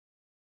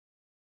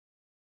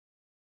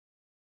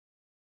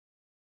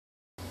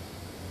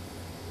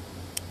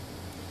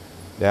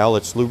Now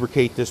let's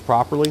lubricate this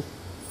properly.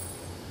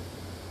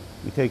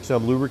 We take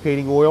some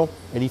lubricating oil,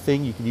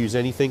 anything, you can use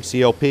anything,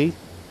 CLP.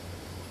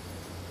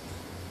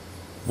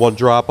 1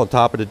 drop on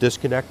top of the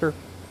disconnector,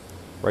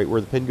 right where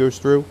the pin goes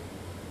through.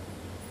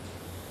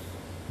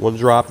 1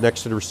 drop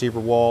next to the receiver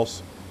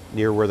walls,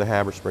 near where the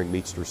hammer spring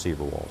meets the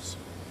receiver walls.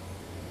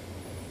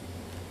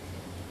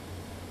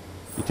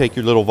 You take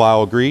your little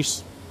vial of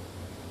grease.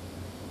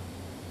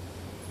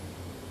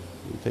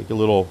 You take a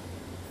little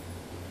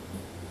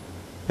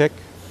pick,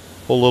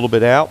 pull a little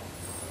bit out.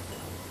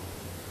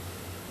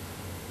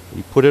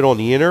 You put it on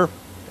the inner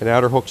and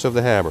outer hooks of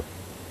the hammer,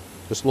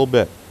 just a little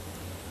bit.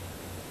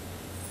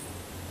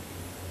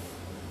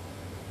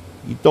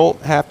 You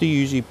don't have to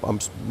use, I'm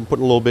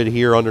putting a little bit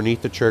here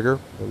underneath the trigger,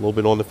 a little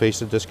bit on the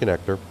face of the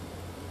disconnector.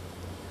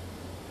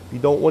 If you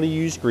don't want to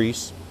use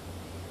grease,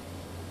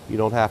 you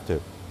don't have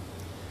to.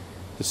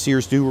 The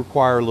sears do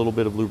require a little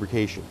bit of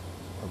lubrication.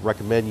 I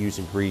recommend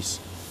using grease,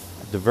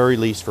 at the very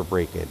least for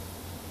break-in.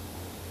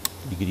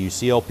 You could use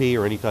CLP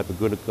or any type of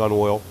good gun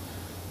oil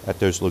at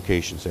those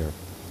locations there.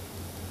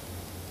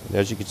 And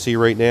as you can see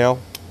right now,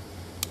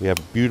 we have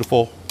a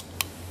beautiful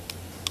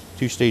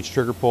 2-stage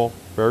trigger pull,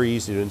 very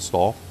easy to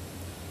install.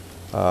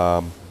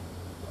 I'll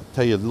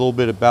tell you a little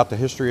bit about the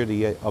history of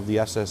the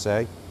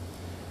SSA.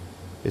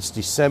 It's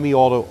the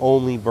semi-auto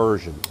only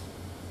version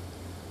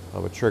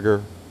of a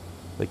trigger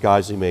that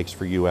Geissele makes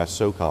for US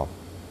SOCOM.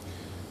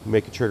 We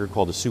make a trigger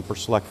called the Super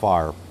Select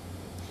Fire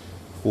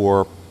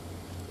for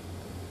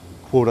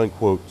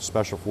quote-unquote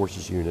special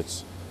forces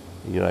units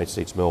in the United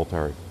States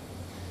military.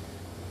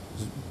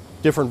 There's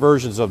different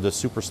versions of the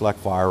Super Select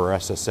Fire or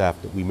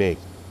SSF that we make.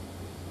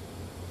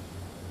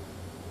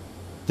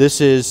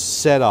 This is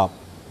set up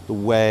the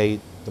way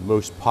the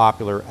most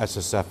popular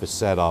SSF is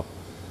set up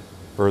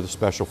for the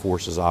Special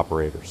Forces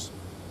operators.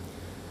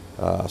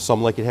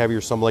 Some like it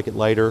heavier, some like it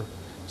lighter,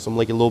 some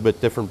like a little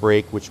bit different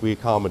brake, which we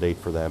accommodate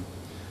for them.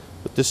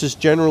 But this is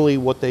generally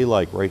what they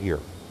like right here.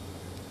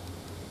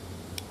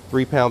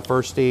 3-pound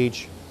first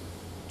stage,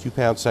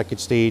 2-pound second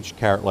stage,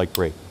 carrot-like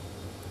brake.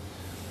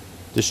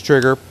 This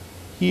trigger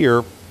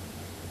here,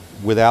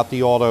 without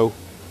the auto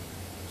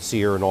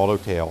sear and auto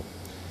tail,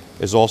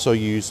 is also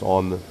used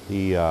on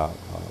the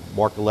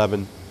Mark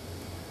 11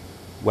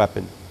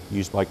 weapon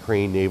used by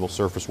Crane Naval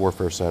Surface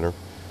Warfare Center,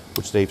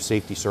 which they've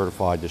safety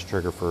certified this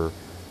trigger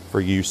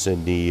for use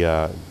in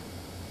the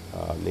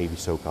Navy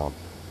SOCOM.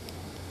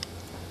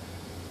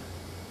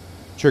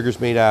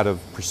 Trigger's made out of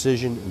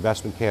precision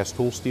investment cast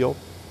tool steel,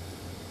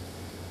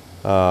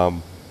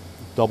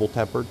 double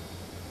tempered.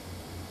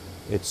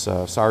 It's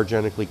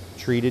cyanogenically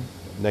treated,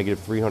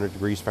 negative 300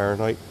 degrees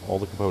Fahrenheit, all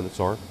the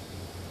components are.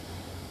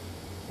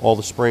 All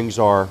the springs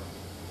are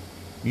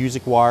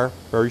music wire,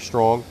 very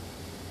strong,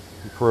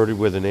 corroded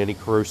with an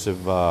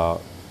anti-corrosive,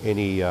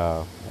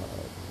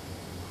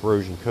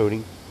 corrosion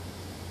coating.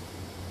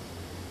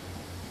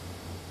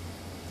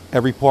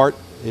 Every part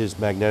is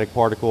magnetic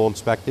particle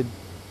inspected,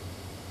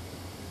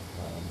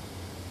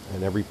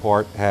 and every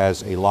part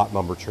has a lot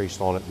number traced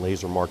on it,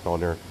 laser marked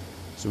on there,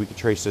 so we can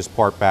trace this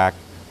part back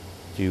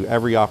to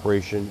every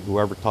operation,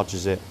 whoever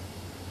touches it,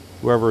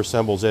 whoever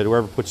assembles it,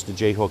 whoever puts the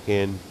J-hook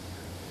in,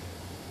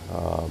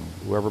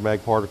 whoever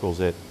mag particles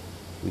it,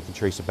 we can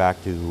trace it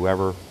back to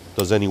whoever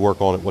does any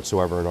work on it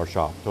whatsoever in our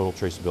shop. Total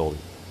traceability.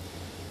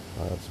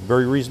 It's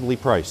very reasonably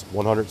priced,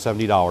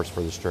 $170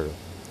 for this trigger.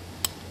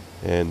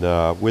 And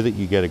with it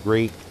you get a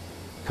great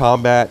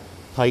combat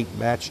tight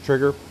match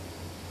trigger.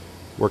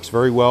 Works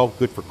very well,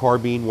 good for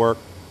carbine work.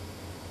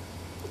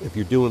 If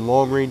you're doing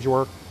long range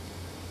work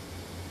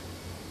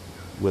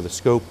with a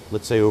scope,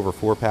 let's say over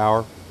 4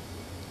 power,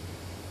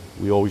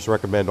 we always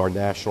recommend our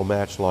National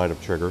Match line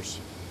of triggers.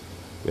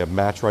 We have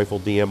match rifle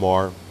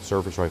DMR,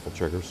 surface rifle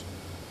triggers.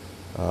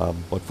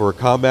 But for a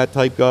combat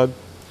type gun,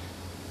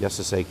 the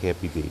SSA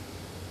can't be beat.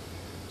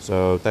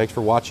 So thanks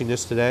for watching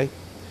this today.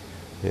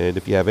 And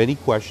if you have any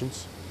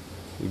questions,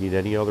 you need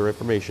any other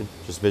information,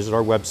 just visit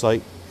our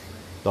website,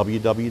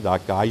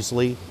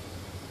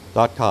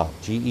 www.geissele.com,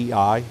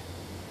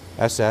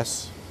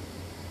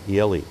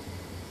 Geissele.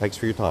 Thanks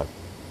for your time.